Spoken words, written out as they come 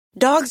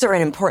Dogs are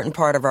an important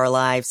part of our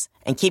lives,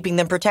 and keeping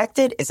them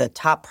protected is a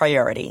top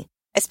priority,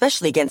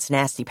 especially against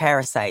nasty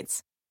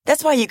parasites.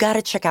 That's why you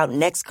gotta check out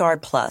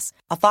NexGard Plus,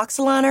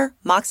 Afoxolaner,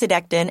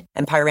 Moxidectin,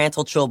 and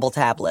Pyrantel chewable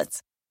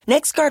tablets.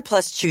 NexGard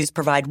Plus chews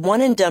provide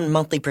one-and-done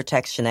monthly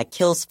protection that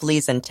kills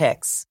fleas and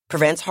ticks,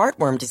 prevents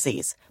heartworm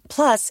disease.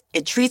 Plus,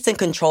 it treats and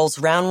controls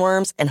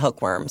roundworms and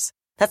hookworms.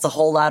 That's a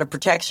whole lot of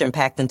protection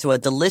packed into a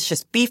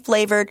delicious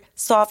beef-flavored,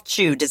 soft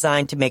chew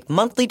designed to make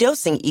monthly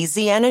dosing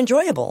easy and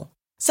enjoyable.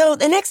 So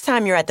the next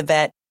time you're at the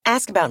vet,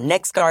 ask about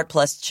NexGard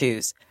Plus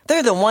chews.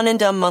 They're the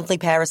one-and-done monthly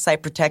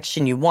parasite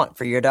protection you want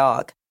for your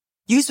dog.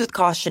 Use with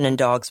caution in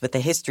dogs with a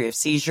history of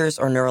seizures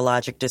or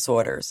neurologic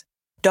disorders.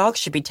 Dogs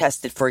should be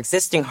tested for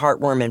existing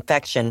heartworm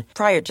infection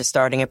prior to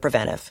starting a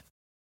preventive.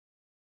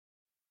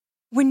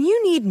 When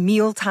you need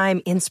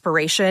mealtime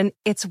inspiration,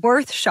 it's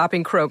worth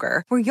shopping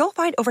Kroger, where you'll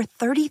find over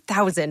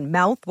 30,000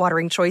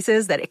 mouth-watering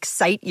choices that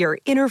excite your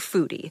inner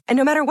foodie. And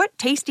no matter what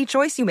tasty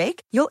choice you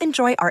make, you'll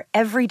enjoy our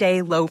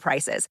everyday low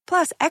prices,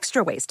 plus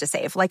extra ways to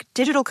save, like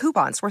digital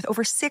coupons worth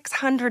over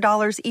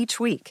 $600 each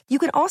week. You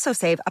can also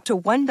save up to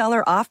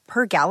 $1 off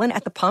per gallon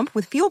at the pump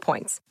with fuel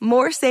points.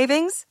 More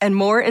savings and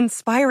more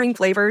inspiring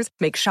flavors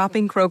make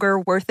shopping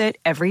Kroger worth it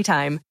every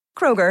time.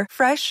 Kroger,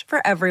 fresh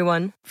for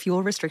everyone.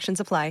 Fuel restrictions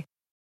apply.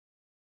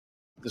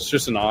 It's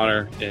just an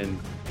honor, and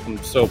I'm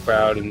so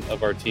proud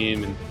of our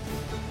team, and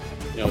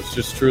it's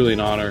just truly an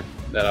honor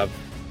that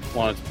I've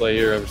wanted to play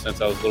here ever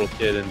since I was a little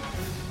kid, and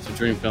it's a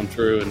dream come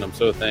true, and I'm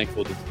so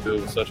thankful to do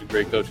it with such a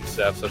great coaching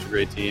staff, such a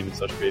great team, and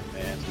such great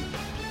fans,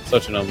 and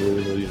such an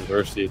unbelievable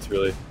university. It's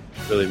really,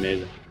 really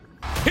amazing.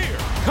 Here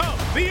come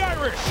the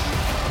Irish!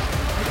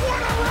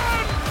 What a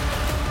run!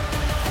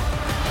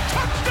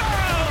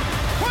 Touchdown!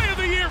 Play of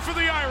the year for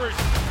the Irish!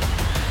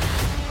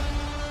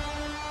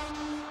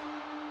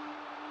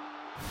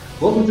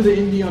 Welcome to the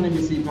Indy on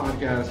NBC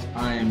podcast.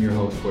 I am your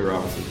host, Coy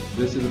Robinson.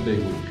 This is a big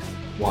week.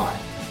 Why?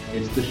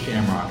 It's the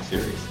Shamrock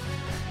Series.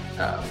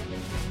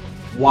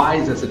 Why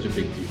is that such a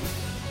big deal?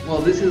 Well,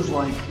 this is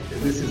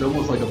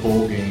almost like a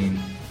bowl game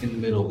in the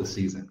middle of the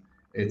season.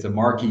 It's a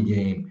marquee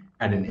game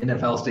at an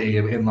NFL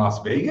stadium in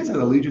Las Vegas at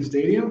Allegiant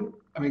Stadium.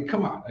 I mean,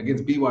 come on,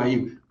 against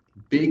BYU.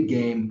 Big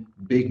game,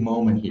 big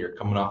moment here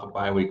coming off a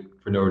bye week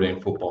for Notre Dame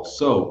football.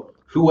 So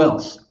who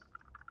else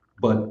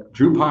but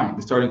Drew Pyne,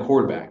 the starting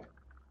quarterback,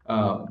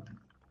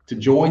 to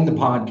join the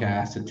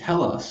podcast to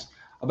tell us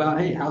about,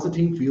 hey, how's the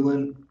team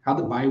feeling? How'd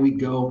the bye week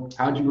go?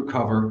 How'd you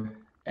recover?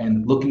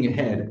 And looking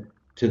ahead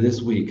to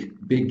this week,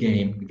 big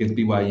game against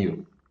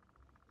BYU.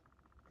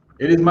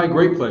 It is my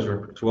great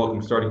pleasure to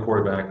welcome starting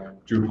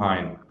quarterback Drew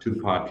Pyne to the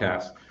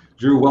podcast.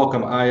 Drew,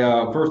 welcome.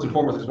 I first and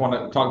foremost just want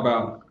to talk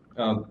about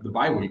the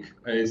bye week.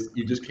 As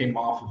you just came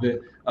off of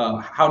it.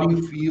 How do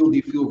you feel? Do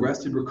you feel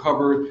rested,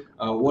 recovered?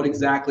 What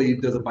exactly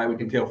does a bye week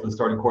entail for the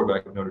starting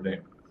quarterback of Notre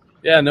Dame?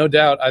 Yeah, no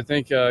doubt. I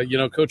think,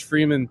 Coach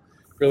Freeman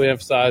really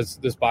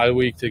emphasized this bye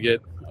week to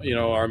get,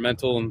 our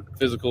mental and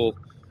physical,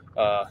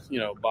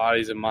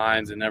 bodies and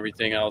minds and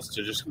everything else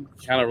to just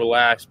kind of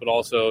relax. But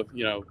also,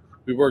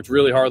 we worked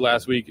really hard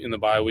last week in the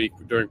bye week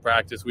during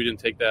practice. We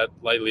didn't take that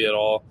lightly at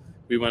all.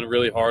 We went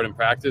really hard in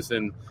practice.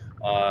 And,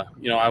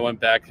 I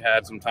went back,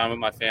 had some time with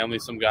my family,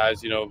 some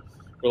guys, was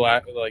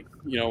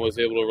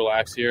able to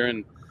relax here.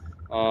 And,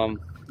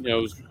 it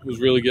was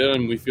really good.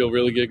 And we feel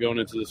really good going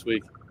into this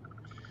week.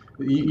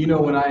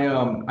 When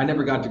I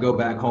never got to go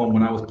back home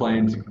when I was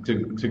playing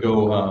to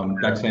go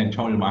back to San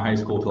Antonio, my high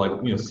school,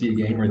 to see a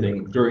game or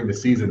anything during the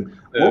season.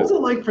 Yeah. What was it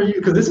like for you?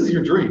 Because this is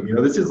your dream.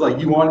 This is like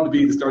you wanted to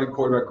be the starting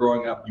quarterback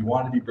growing up. You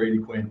wanted to be Brady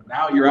Quinn.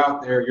 Now you're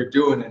out there. You're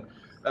doing it.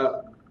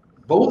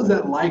 What was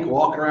that like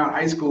walking around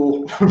high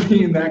school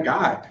being that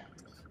guy?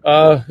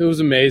 It was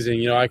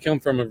amazing. I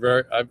come from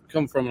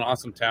an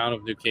awesome town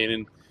of New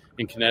Canaan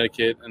in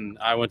Connecticut, and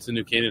I went to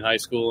New Canaan High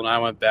School, and I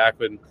went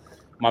back when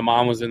my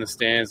mom was in the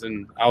stands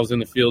and I was in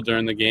the field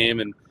during the game,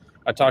 and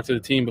I talked to the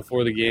team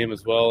before the game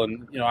as well.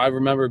 And, I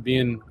remember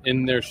being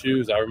in their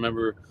shoes. I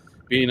remember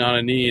being on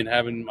a knee and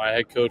having my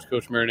head coach,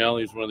 Coach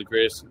Marinelli, who's one of the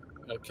greatest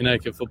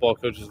Connecticut football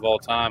coaches of all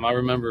time. I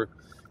remember,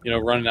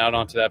 running out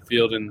onto that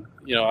field, and,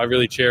 I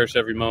really cherish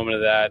every moment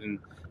of that. And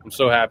I'm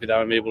so happy that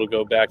I'm able to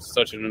go back to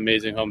such an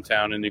amazing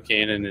hometown in New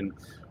Canaan. And,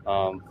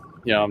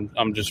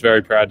 I'm just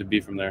very proud to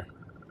be from there.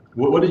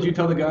 What did you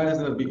tell the guys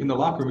in the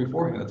locker room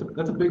beforehand?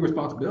 That's a big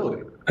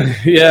responsibility.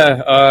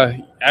 Yeah,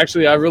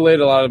 actually, I relayed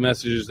a lot of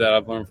messages that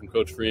I've learned from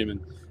Coach Freeman,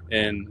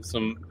 and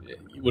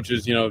which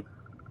is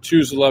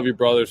choose to love your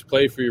brothers,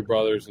 play for your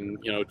brothers, and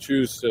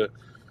choose to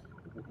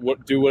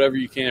do whatever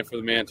you can for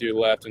the man to your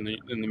left and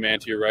the man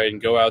to your right,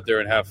 and go out there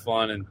and have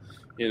fun.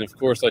 And of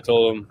course, I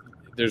told them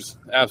there's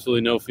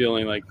absolutely no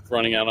feeling like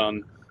running out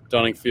on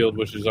Dunning Field,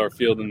 which is our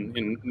field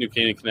in New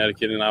Canaan,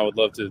 Connecticut, and I would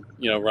love to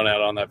run out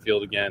on that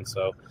field again.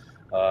 So.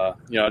 I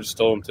just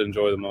told them to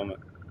enjoy the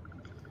moment.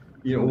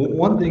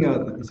 One thing,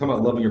 talking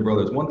about loving your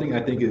brothers, one thing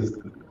I think is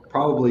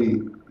probably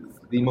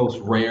the most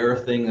rare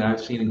thing that I've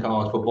seen in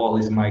college football, at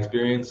least in my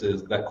experience,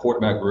 is that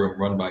quarterback room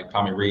run by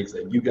Tommy Rees,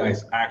 that you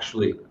guys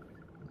actually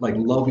like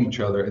love each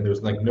other and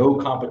there's like no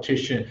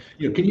competition.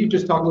 Can you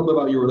just talk a little bit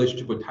about your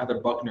relationship with Tyler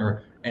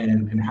Buchner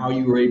and how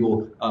you were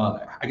able,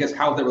 I guess,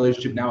 how's that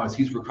relationship now as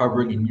he's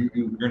recovering and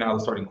you're now the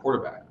starting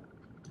quarterback?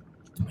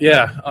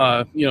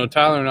 Yeah,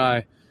 Tyler and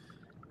I,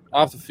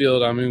 off the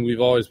field, I mean,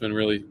 we've always been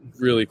really,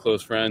 really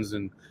close friends,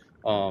 and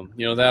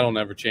that'll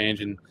never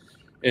change.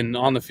 And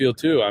on the field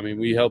too, I mean,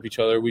 we help each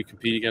other, we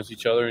compete against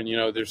each other, and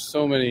there's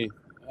so many.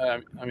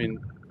 I mean,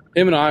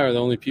 him and I are the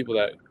only people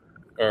that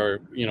are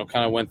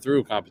kind of went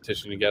through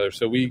competition together.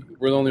 So we're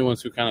the only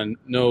ones who kind of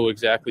know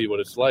exactly what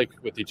it's like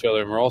with each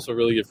other, and we're also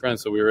really good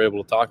friends. So we were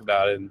able to talk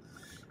about it, and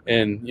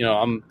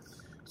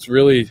it's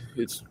really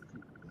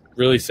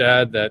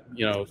sad that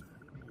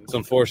it's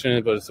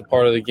unfortunate, but it's a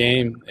part of the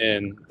game,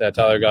 and that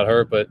Tyler got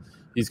hurt, but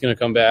he's going to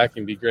come back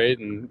and be great,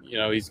 and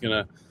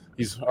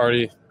he's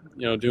already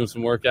doing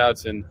some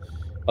workouts. And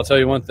I'll tell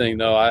you one thing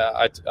though,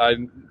 I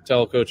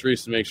tell Coach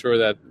Reese to make sure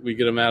that we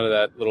get him out of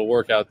that little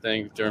workout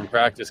thing during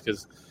practice,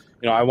 because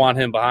I want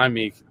him behind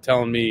me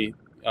telling me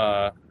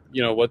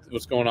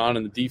what's going on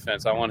in the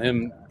defense. I want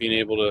him being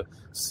able to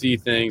see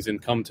things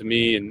and come to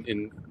me,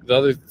 and the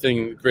other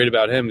thing great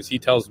about him is he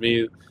tells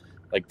me,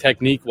 like,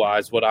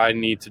 technique-wise, what I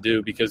need to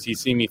do, because he's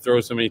seen me throw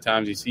so many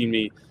times. He's seen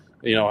me,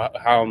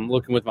 how I'm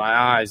looking with my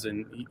eyes,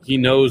 and he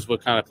knows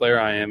what kind of player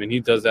I am, and he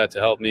does that to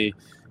help me,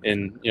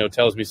 and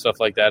tells me stuff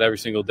like that every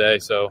single day.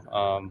 So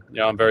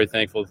I'm very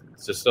thankful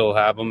to still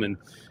have him, and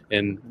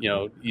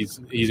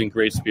he's in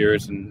great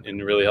spirits and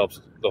really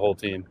helps the whole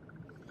team.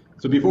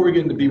 So before we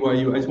get into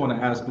BYU, I just want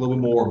to ask a little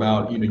bit more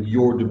about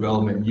your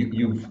development.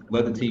 You've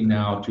led the team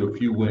now to a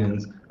few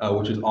wins,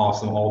 which is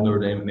awesome. All Notre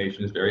Dame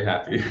Nation is very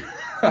happy.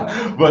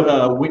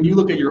 But when you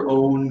look at your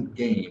own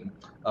game,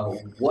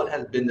 what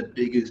has been the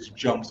biggest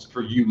jumps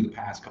for you the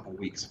past couple of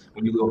weeks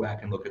when you go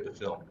back and look at the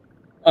film?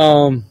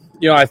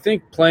 I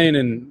think playing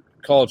in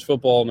college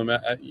football,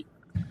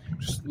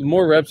 just the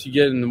more reps you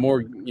get and the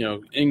more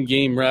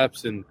in-game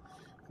reps and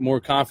more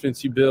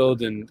confidence you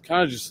build, and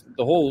kind of just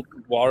the whole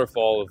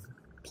waterfall of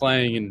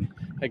playing and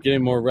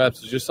getting more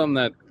reps is just something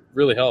that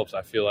really helps,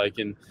 I feel like.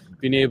 And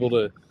being able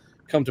to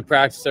come to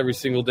practice every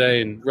single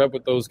day and rep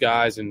with those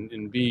guys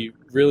and be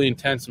really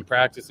intense in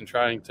practice and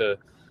trying to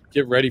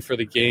get ready for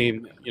the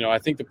game. I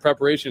think the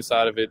preparation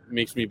side of it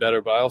makes me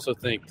better, but I also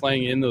think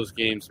playing in those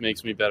games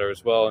makes me better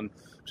as well, and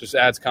just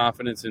adds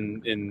confidence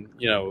and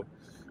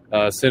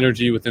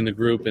synergy within the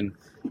group. And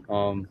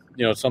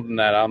something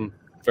that I'm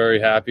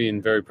very happy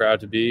and very proud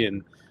to be,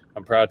 and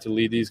I'm proud to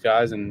lead these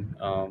guys, and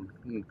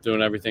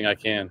doing everything I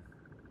can.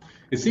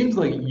 It seems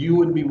like you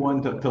would be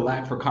one to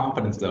lack for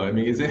confidence, though. I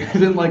mean,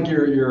 isn't like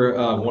you're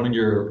one of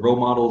your role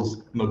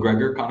models, Conor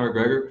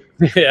McGregor?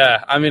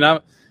 Yeah, I mean,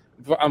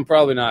 I'm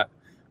probably not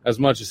as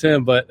much as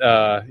him, but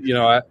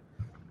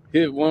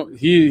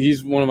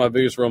he's one of my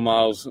biggest role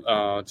models,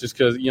 just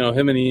because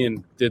him and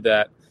Ian did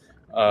that.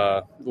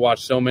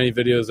 Watched so many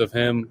videos of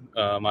him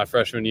my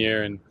freshman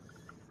year, and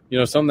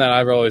something that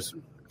I've always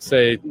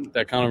say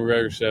that Conor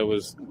McGregor said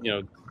was,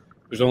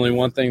 there's only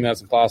one thing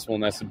that's impossible,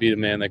 and that's to beat a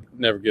man that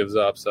never gives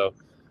up. So,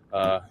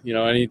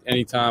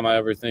 any time I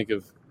ever think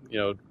of,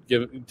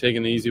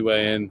 taking the easy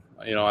way in,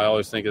 I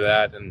always think of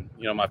that. And,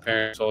 my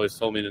parents always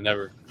told me to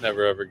never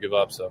ever give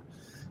up. So,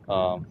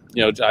 I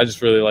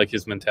just really like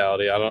his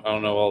mentality. I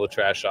don't know all the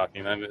trash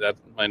talking. I mean, that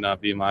might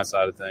not be my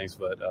side of things,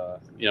 but,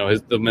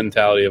 the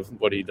mentality of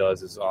what he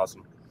does is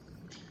awesome.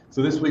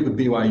 So this week with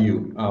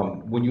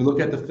BYU, when you look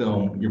at the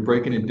film, you're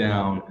breaking it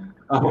down.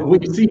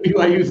 When you see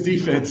BYU's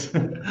defense,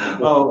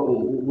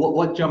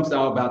 what jumps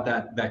out about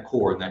that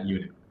core and that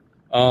unit?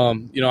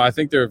 I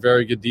think they're a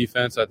very good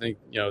defense. I think,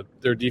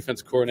 their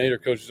defense coordinator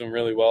coaches them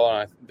really well,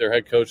 and their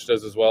head coach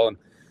does as well.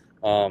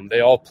 And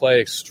they all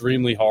play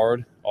extremely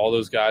hard. All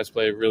those guys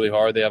play really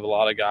hard. They have a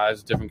lot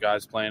of different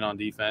guys playing on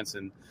defense,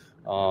 and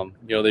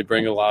they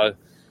bring a lot of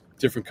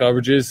different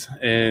coverages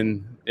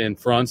and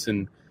fronts,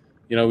 and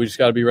we just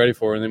got to be ready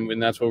for it.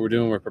 And that's what we're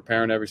doing. We're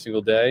preparing every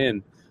single day,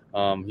 and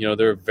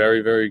they're a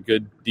very, very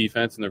good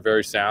defense, and they're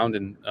very sound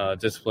and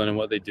disciplined in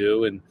what they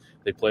do, and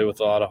they play with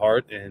a lot of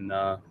heart. And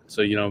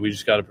so we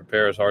just got to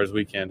prepare as hard as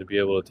we can to be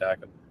able to attack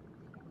them.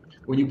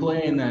 When you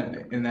play in that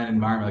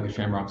environment like a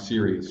Shamrock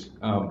Series,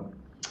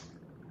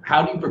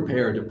 how do you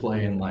prepare to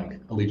play in like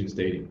Allegiant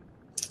Stadium?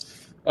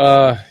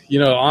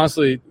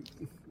 Honestly,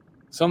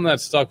 something that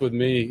stuck with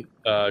me,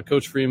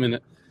 Coach Freeman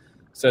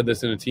said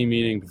this in a team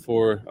meeting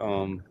before,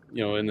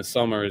 in the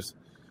summer, is,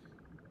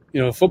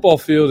 football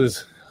field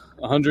is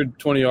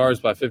 120 yards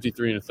by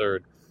 53 1/3.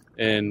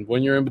 And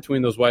when you're in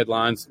between those white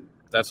lines,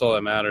 that's all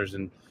that matters.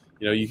 And,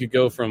 you could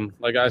go from,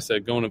 like I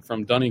said, going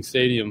from Dunning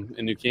Stadium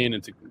in New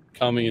Canaan to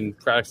coming and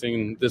practicing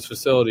in this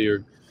facility,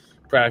 or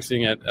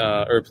practicing at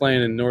or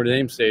playing in Notre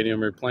Dame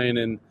Stadium, or playing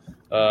in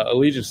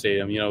Allegiant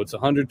Stadium. It's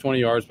 120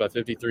 yards by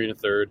 53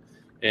 1/3.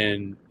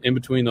 And in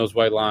between those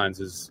white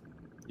lines is,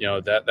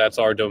 that's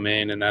our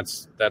domain. And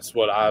that's a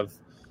sport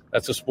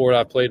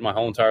I've played my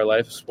whole entire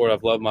life, a sport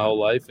I've loved my whole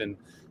life. And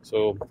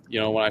so,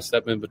 when I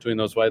step in between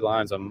those white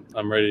lines,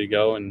 I'm ready to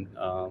go. And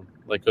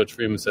like Coach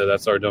Freeman said,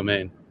 that's our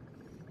domain.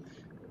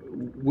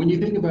 When you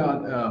think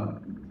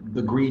about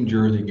the green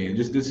jersey game.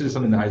 This is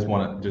something that I just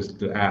want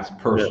to ask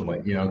personally,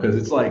 because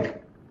it's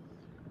like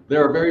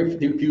there are very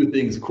few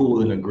things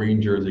cooler than a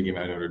green jersey game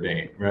at Notre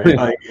Dame, right?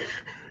 Like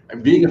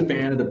being a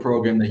fan of the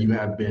program that you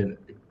have been,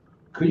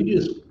 could you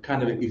just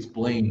kind of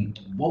explain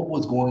what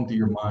was going through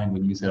your mind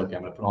when you said, okay,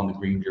 I'm going to put on the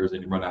green jersey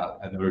and run out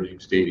at Notre Dame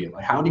Stadium?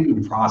 Like, how do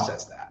you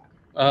process that?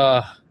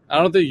 I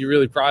don't think you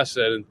really process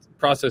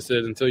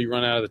it until you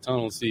run out of the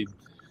tunnel and see,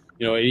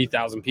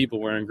 80,000 people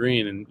wearing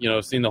green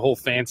and, seeing the whole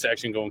fan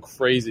section going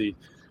crazy.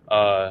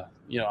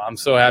 I'm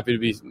so happy to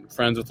be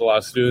friends with a lot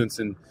of students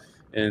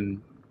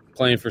and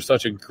playing for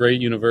such a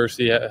great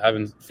university,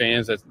 having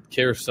fans that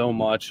care so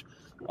much.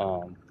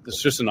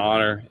 It's just an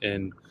honor,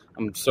 and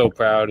I'm so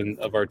proud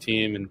of our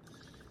team. And,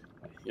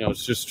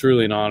 it's just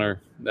truly an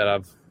honor that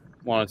I've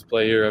wanted to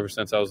play here ever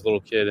since I was a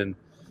little kid. And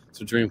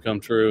it's a dream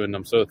come true, and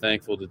I'm so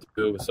thankful to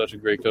do it with such a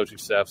great coaching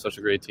staff, such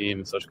a great team,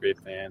 and such great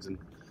fans, and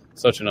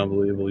such an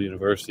unbelievable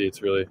university.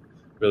 It's really,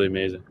 really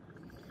amazing.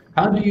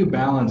 How do you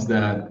balance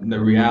the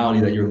reality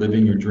that you're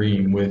living your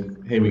dream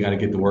with, hey, we got to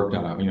get the work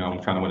done?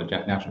 I'm trying to win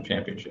a national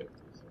championship.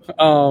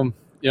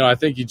 I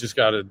think you just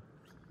got to,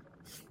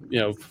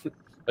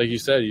 like you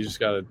said, you just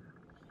got to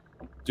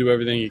do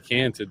everything you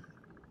can to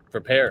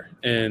prepare.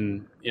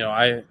 And,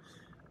 I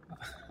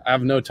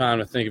have no time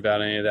to think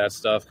about any of that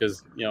stuff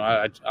because,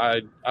 I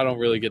don't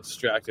really get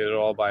distracted at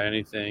all by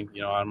anything.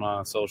 I'm not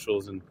on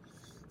socials and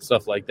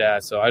stuff like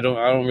that. So I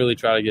don't really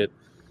try to get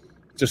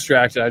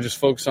distracted. I just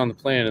focus on the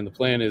plan, and the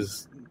plan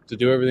is to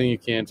do everything you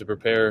can to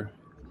prepare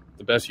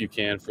the best you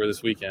can for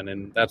this weekend.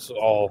 And that's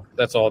all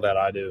that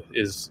I do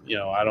is,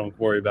 I don't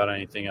worry about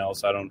anything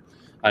else. I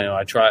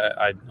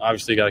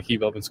obviously got to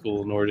keep up in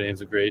school. Notre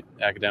Dame's a great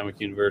academic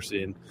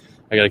university, and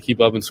I got to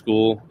keep up in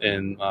school,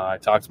 and I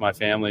talk to my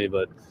family,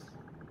 but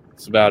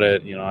that's about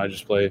it. I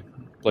just play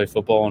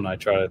football, and I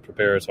try to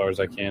prepare as hard as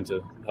I can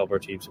to help our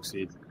team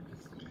succeed.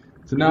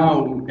 So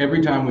now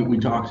every time we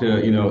talk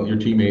to, your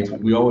teammates,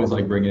 we always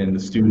like bringing in the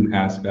student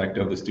aspect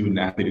of the student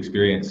athlete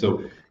experience. So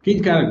can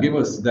you kind of give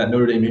us that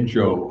Notre Dame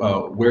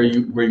intro, where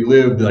you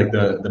lived, like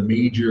the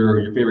major,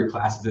 your favorite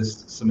class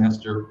this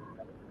semester?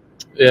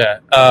 Yeah.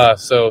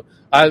 So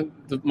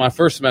my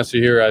first semester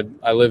here,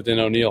 I lived in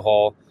O'Neill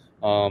Hall,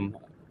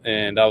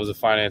 and I was a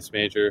finance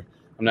major.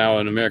 I'm now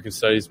an American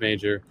Studies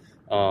major,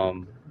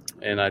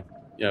 and I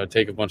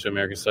take a bunch of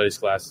American Studies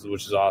classes,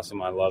 which is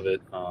awesome. I love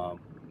it.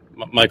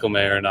 Michael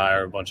Mayer and I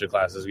are a bunch of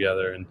classes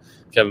together, and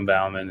Kevin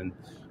Bauman, and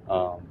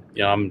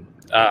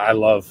I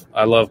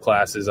love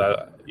classes.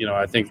 I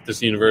think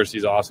this university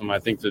is awesome. I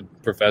think the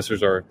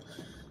professors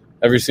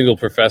every single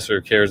professor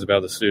cares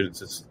about the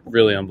students. It's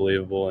really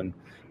unbelievable, and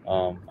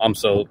I'm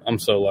so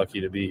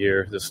lucky to be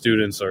here. The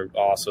students are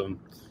awesome.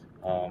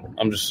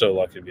 I'm just so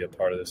lucky to be a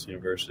part of this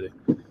university.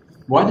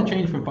 Why the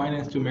change from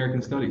finance to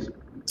American Studies?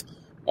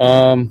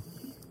 I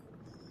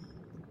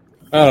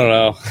don't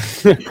know.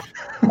 I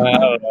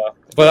don't know.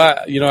 But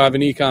I have an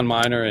econ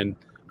minor, and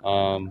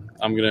I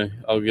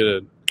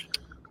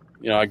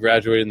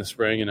graduated in the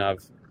spring, and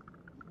I've,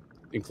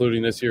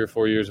 including this year,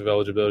 4 years of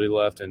eligibility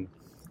left, and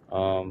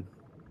so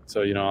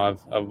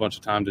I've a bunch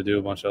of time to do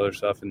a bunch of other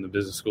stuff in the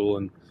business school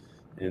and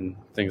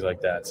things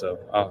like that. So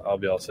I'll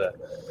be all set.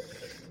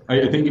 Are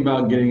you thinking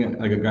about getting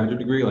like a graduate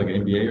degree, like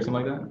an MBA or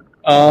something like that?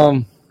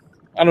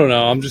 I don't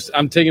know.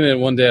 I'm taking it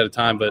one day at a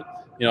time, but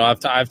I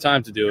have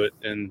time to do it,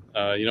 and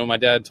my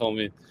dad told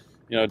me.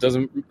 It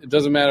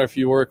doesn't matter if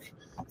you work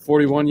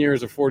 41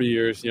 years or 40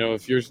 years.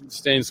 If you're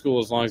staying in school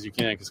as long as you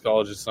can, because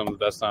college is some of the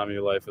best time of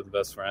your life with the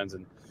best friends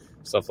and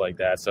stuff like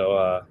that. So,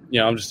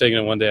 I'm just taking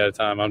it one day at a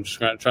time. I'm just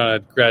trying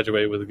to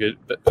graduate with a good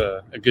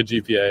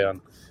GPA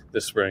on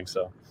this spring.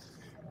 So,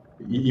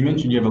 you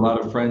mentioned you have a lot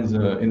of friends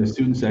in the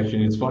student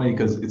section. It's funny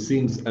because it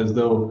seems as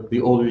though the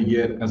older you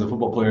get as a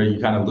football player, you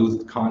kind of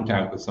lose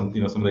contact with some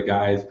of the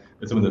guys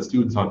and some of the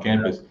students on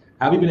campus. Yeah.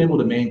 Have you been able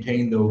to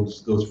maintain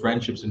those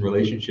friendships and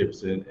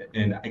relationships,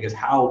 and I guess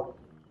how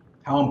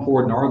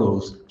important are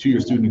those to your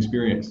student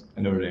experience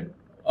at Notre Dame?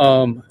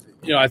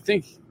 I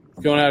think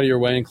going out of your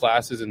way in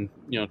classes and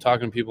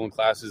talking to people in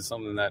classes is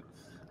something that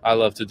I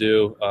love to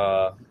do.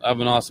 I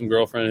have an awesome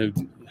girlfriend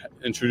who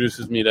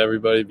introduces me to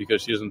everybody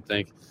because she doesn't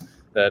think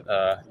that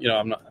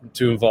I'm not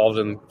too involved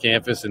in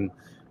campus, and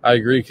I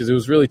agree because it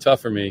was really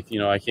tough for me.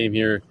 I came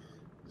here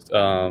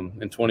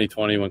in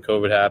 2020 when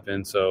COVID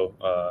happened. So,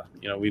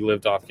 we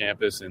lived off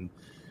campus, and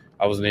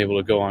I wasn't able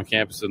to go on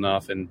campus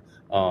enough. And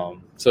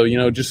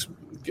just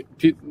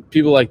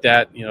people like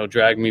that,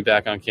 drag me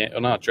back on campus.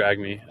 Well, not drag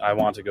me. I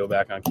want to go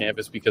back on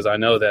campus because I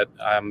know that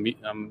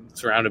I'm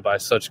surrounded by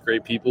such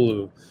great people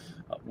who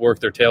work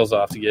their tails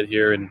off to get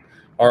here and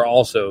are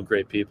also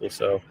great people.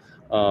 So,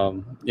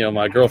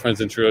 my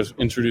girlfriend's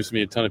introduced me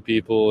to a ton of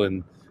people,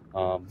 and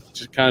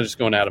just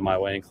going out of my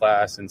way in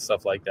class and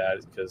stuff like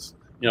that because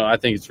I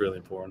think it's really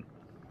important.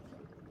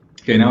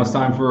 Okay, now it's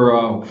time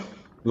for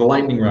the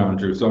lightning round,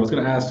 Drew. So I was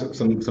going to ask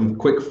some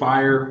quick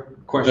fire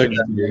questions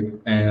to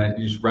you, and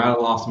you just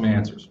rattle off some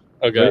answers.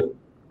 Okay. Right?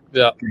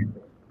 Yeah.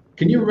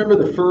 Can you remember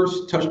the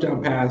first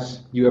touchdown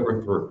pass you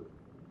ever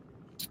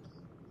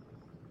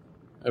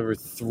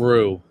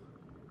threw?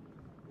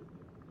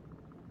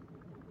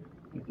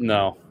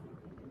 No.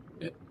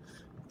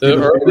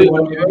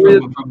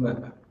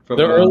 The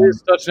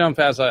earliest touchdown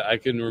pass I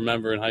can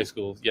remember in high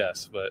school,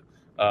 yes, but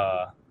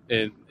I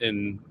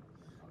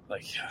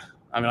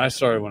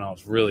started when I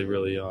was really,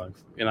 really young,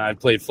 and I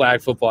played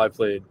flag football. I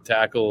played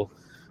tackle.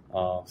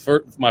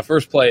 My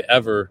first play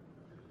ever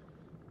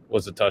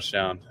was a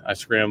touchdown. I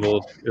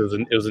scrambled. It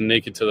was a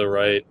naked to the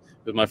right.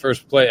 It was my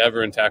first play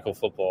ever in tackle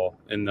football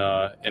in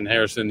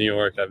Harrison, New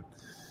York.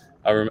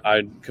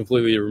 I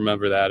completely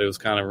remember that. It was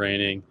kind of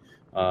raining,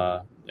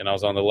 and I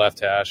was on the left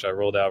hash. I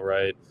rolled out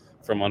right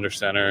from under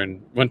center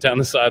and went down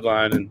the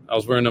sideline, and I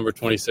was wearing number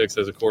 26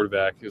 as a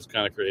quarterback. It was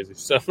kind of crazy.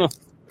 So,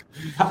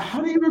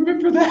 how do you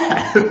remember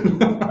that?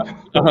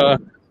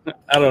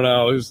 I don't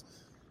know.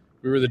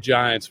 We were the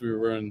Giants. We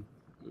were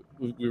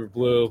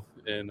blue,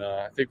 and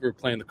I think we were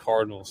playing the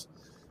Cardinals.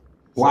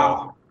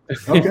 Wow.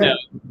 Okay. Yeah.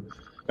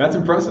 That's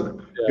impressive.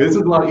 Yeah. This is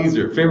a lot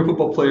easier. Favorite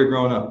football player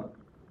growing up?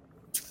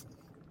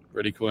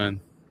 Freddie Quinn.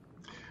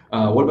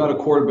 What about a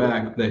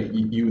quarterback that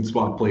you would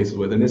swap places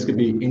with? And this could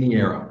be any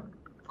era,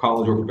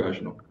 college or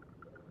professional.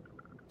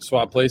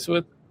 Swap place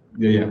with?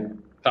 Yeah.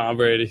 Tom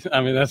Brady.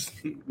 I mean, that's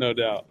no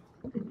doubt.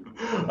 Do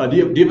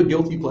you have a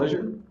guilty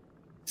pleasure?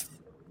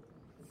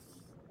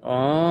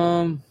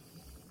 I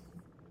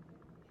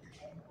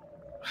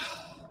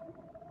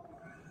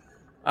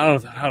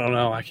don't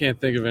know. I can't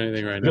think of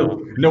anything right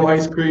now. No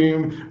ice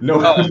cream.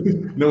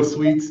 No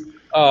sweets.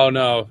 Oh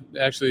no,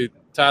 actually,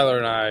 Tyler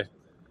and I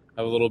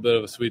have a little bit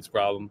of a sweets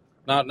problem.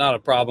 Not a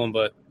problem,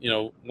 but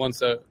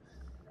once a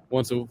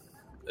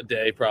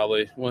day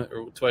probably, one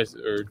or twice,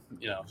 or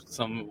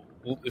some.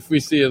 If we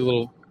see a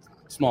little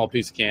small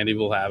piece of candy,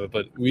 we'll have it,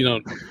 but we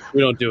don't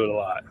do it a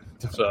lot.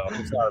 So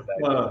it's not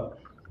a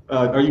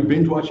bad. Are you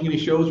binge watching any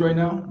shows right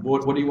now?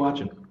 What are you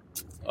watching?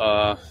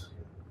 I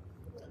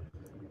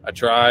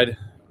tried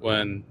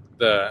when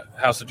the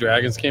House of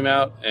Dragons came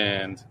out,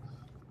 and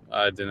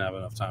I didn't have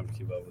enough time to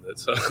keep up with it,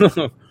 so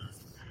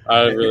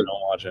I really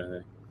don't watch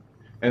anything.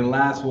 And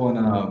last one,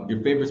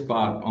 your favorite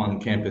spot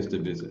on campus to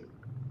visit?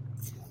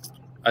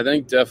 I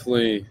think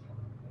definitely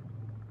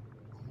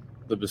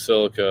the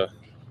Basilica.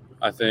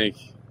 I think,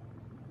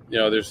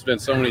 there's been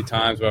so many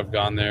times where I've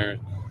gone there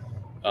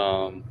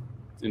and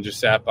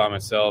just sat by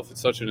myself. It's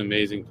such an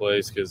amazing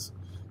place because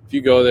if you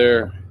go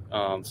there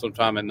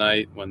sometime at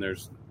night when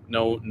there's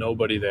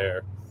nobody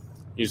there,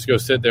 you just go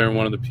sit there in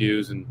one of the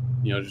pews and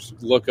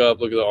just look at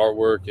the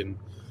artwork and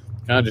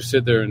kind of just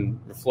sit there and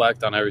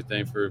reflect on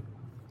everything for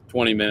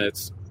 20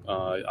 minutes.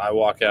 I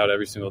walk out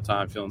every single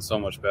time feeling so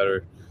much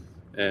better,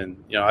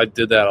 and I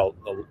did that a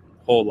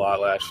whole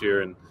lot last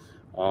year, and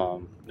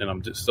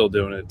I'm just still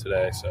doing it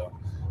today. So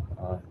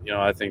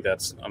I think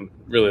I'm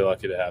really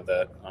lucky to have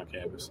that on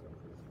campus.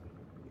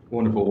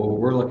 Wonderful. Well,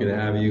 we're lucky to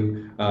have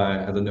you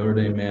as a Notre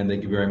Dame man.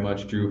 Thank you very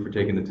much, Drew, for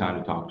taking the time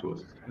to talk to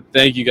us.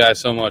 Thank you guys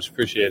so much.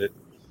 Appreciate it.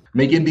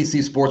 Make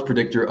NBC Sports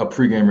Predictor a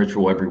pregame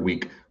ritual every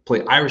week.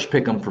 Play Irish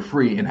Pick'em for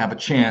free and have a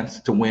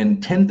chance to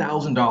win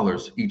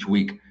 $10,000 each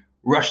week.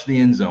 Rush the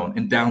end zone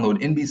and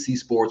download NBC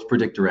Sports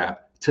Predictor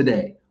app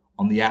today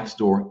on the App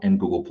Store and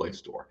Google Play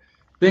Store.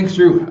 Thanks,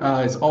 Drew.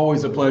 It's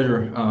always a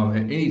pleasure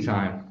at any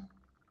time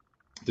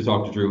to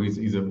talk to Drew.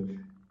 He's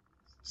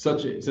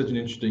such an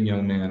interesting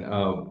young man.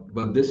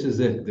 But this is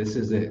it.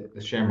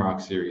 The Shamrock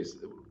Series.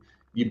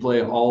 You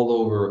play all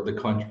over the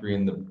country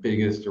in the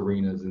biggest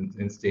arenas and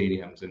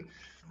stadiums. And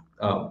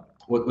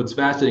what's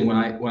fascinating when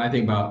I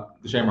think about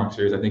the Shamrock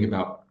Series, I think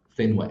about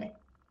Fenway. I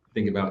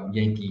think about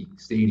Yankee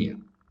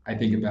Stadium. I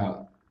think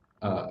about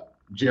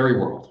Jerry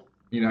World.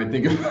 I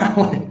think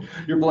about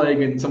you're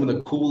playing in some of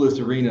the coolest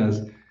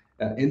arenas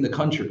in the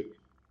country,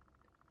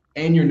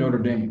 and you're Notre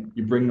Dame.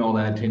 You're bringing all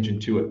that attention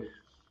to it.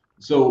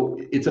 So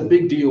it's a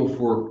big deal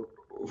for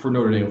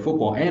Notre Dame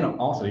football, and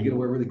also you get to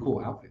wear really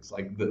cool outfits,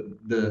 like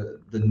the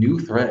new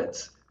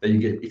threads that you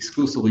get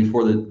exclusively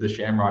for the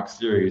Shamrock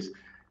Series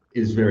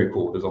is very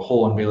cool. There's a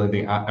whole unveiling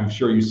thing. I'm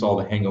sure you saw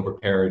the Hangover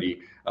parody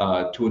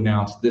to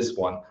announce this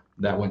one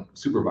that went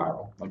super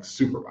viral,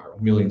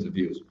 millions of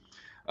views.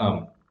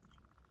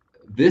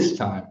 This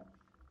time,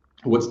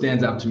 what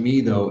stands out to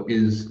me though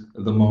is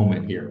the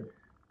moment here.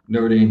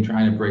 Notre Dame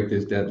trying to break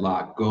this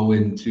deadlock, go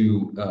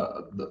into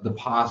the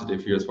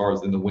positive here as far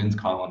as in the wins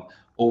column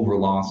over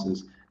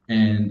losses,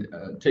 and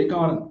take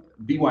on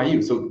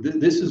BYU. So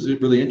this is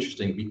really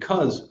interesting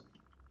because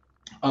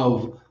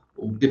of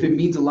if it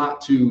means a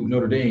lot to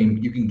Notre Dame,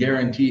 you can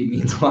guarantee it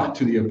means a lot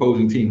to the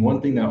opposing team.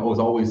 One thing that was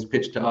always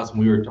pitched to us when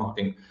we were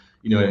talking,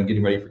 and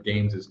getting ready for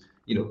games is,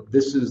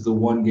 this is the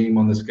one game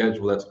on the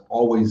schedule that's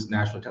always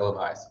nationally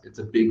televised. It's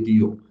a big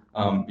deal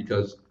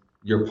because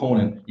your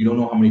opponent, you don't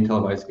know how many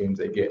televised games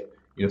they get.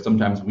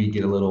 Sometimes we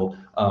get a little,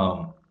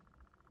 I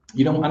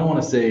don't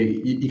want to say,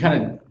 you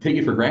kind of take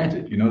it for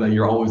granted, that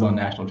you're always on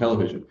national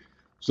television.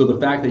 So the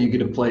fact that you get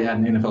to play at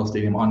an NFL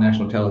stadium on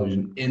national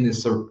television in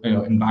this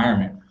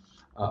environment,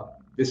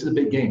 this is a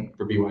big game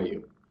for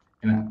BYU.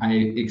 And I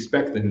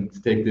expect them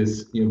to take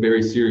this,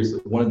 very seriously.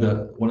 One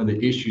of the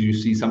issues you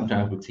see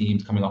sometimes with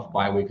teams coming off a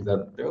bye week is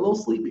that they're a little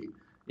sleepy,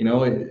 a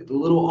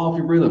little off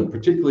your rhythm,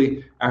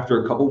 particularly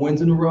after a couple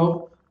wins in a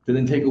row. to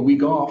then take a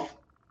week off.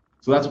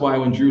 So that's why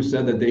when Drew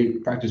said that they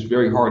practiced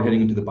very hard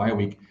heading into the bye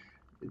week,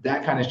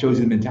 that kind of shows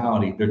you the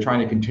mentality. They're trying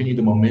to continue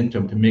the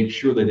momentum to make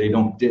sure that they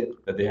don't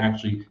dip, that they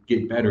actually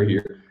get better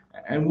here.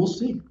 And we'll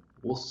see.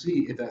 We'll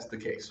see if that's the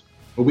case.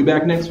 We'll be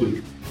back next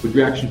week with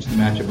reactions to the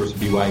matchup versus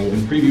BYU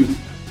and preview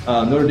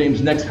Notre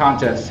Dame's next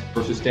contest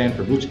versus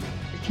Stanford, which,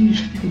 can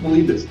you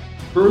believe this?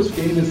 First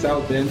game in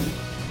South Bend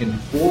in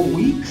 4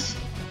 weeks.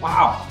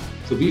 Wow.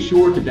 So be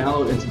sure to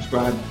download and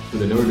subscribe to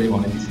the Notre Dame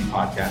on NBC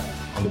podcast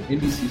on the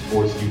NBC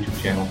Sports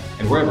YouTube channel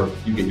and wherever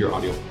you get your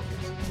audio.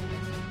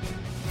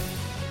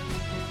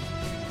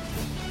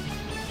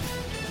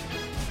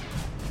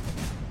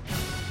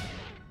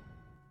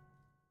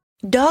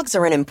 Dogs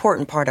are an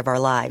important part of our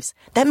lives.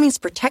 That means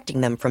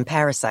protecting them from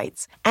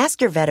parasites. Ask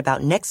your vet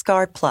about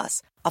NexGard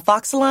Plus,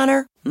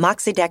 Afoxolaner,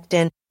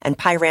 Moxidectin, and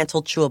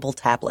Pyrantel chewable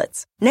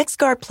tablets.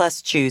 NexGard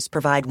Plus chews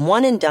provide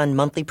one-and-done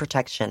monthly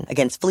protection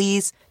against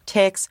fleas,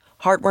 ticks,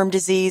 heartworm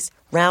disease,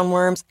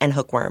 roundworms, and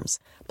hookworms.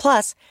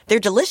 Plus, they're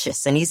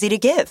delicious and easy to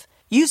give.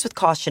 Use with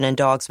caution in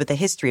dogs with a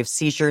history of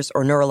seizures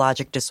or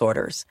neurologic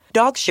disorders.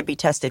 Dogs should be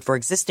tested for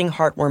existing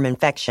heartworm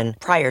infection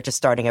prior to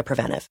starting a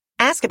preventive.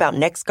 Ask about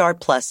NexGard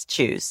Plus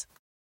chews.